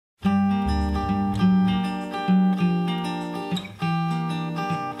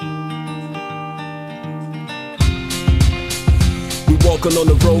Walking on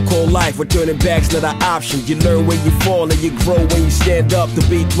the road called life, where turning back's not an option. You learn when you fall and you grow when you stand up. To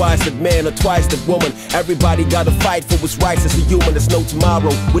be twice that man or twice that woman. Everybody gotta fight for what's right as a human. There's no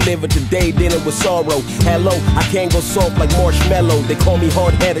tomorrow. We live it today, dealing with sorrow. Hello, I can't go soft like marshmallow. They call me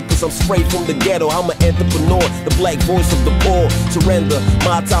hard-headed cause I'm straight from the ghetto. I'm an entrepreneur, the black voice of the poor. Surrender,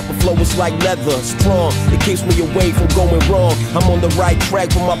 my type of flow is like leather, strong. It keeps me away from going wrong. I'm on the right track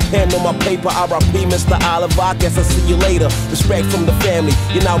with my pen on my paper. R.I.P. Mr. Oliver, I guess I'll see you later. Respect from the family,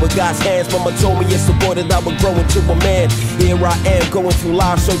 you're not with God's hands. Mama told me it's the boy that I would grow into a man. Here I am, going through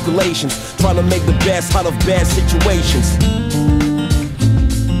live circulations, trying to make the best out of bad situations.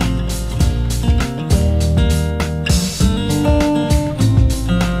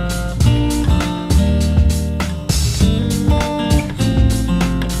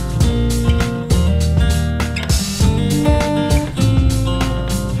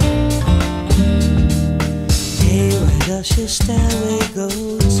 Does your stairway go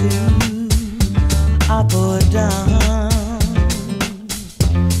to? Up or down?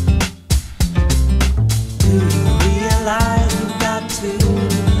 Do you realize you've got to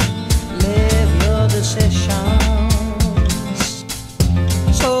live your decisions?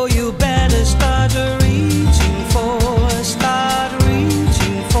 So you better start reaching for, start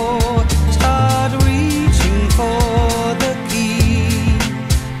reaching for, start reaching for the key.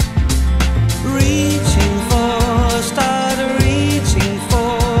 Reaching for, start reaching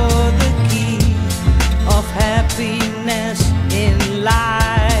for the key of happiness in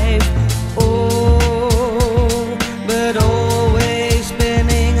life. Oh, but always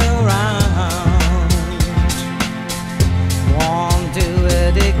spinning around. Won't do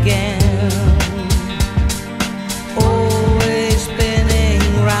it again. Always spinning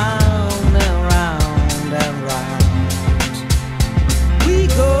round and round and round. We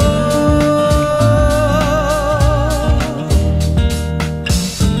go.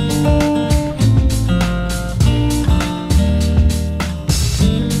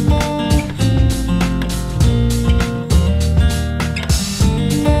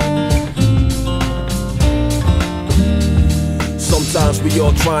 Sometimes we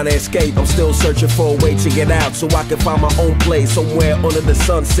all trying to escape. I'm still searching for a way to get out, so I can find my own place somewhere under the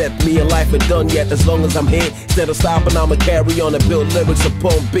sunset. Me and life ain't done yet. As long as I'm here, instead of stopping, I'ma carry on and build lyrics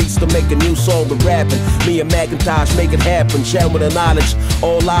upon beats to make a new song with rapping. Me and Mackintosh make it happen, sharing the knowledge.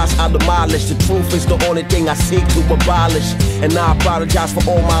 All lies I demolish. The truth is the only thing I seek to abolish. And I apologize for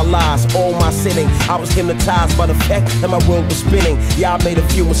all my lies, all my sinning. I was hypnotized by the fact that my world was spinning. Yeah, I made a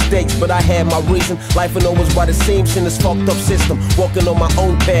few mistakes, but I had my reason. Life ain't always what it seems in this fucked up system. Walking on my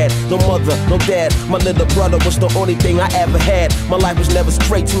own path, no mother, no dad. My little brother was the only thing I ever had. My life was never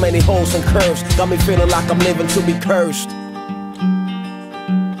straight, too many holes and curves. Got me feeling like I'm living to be cursed.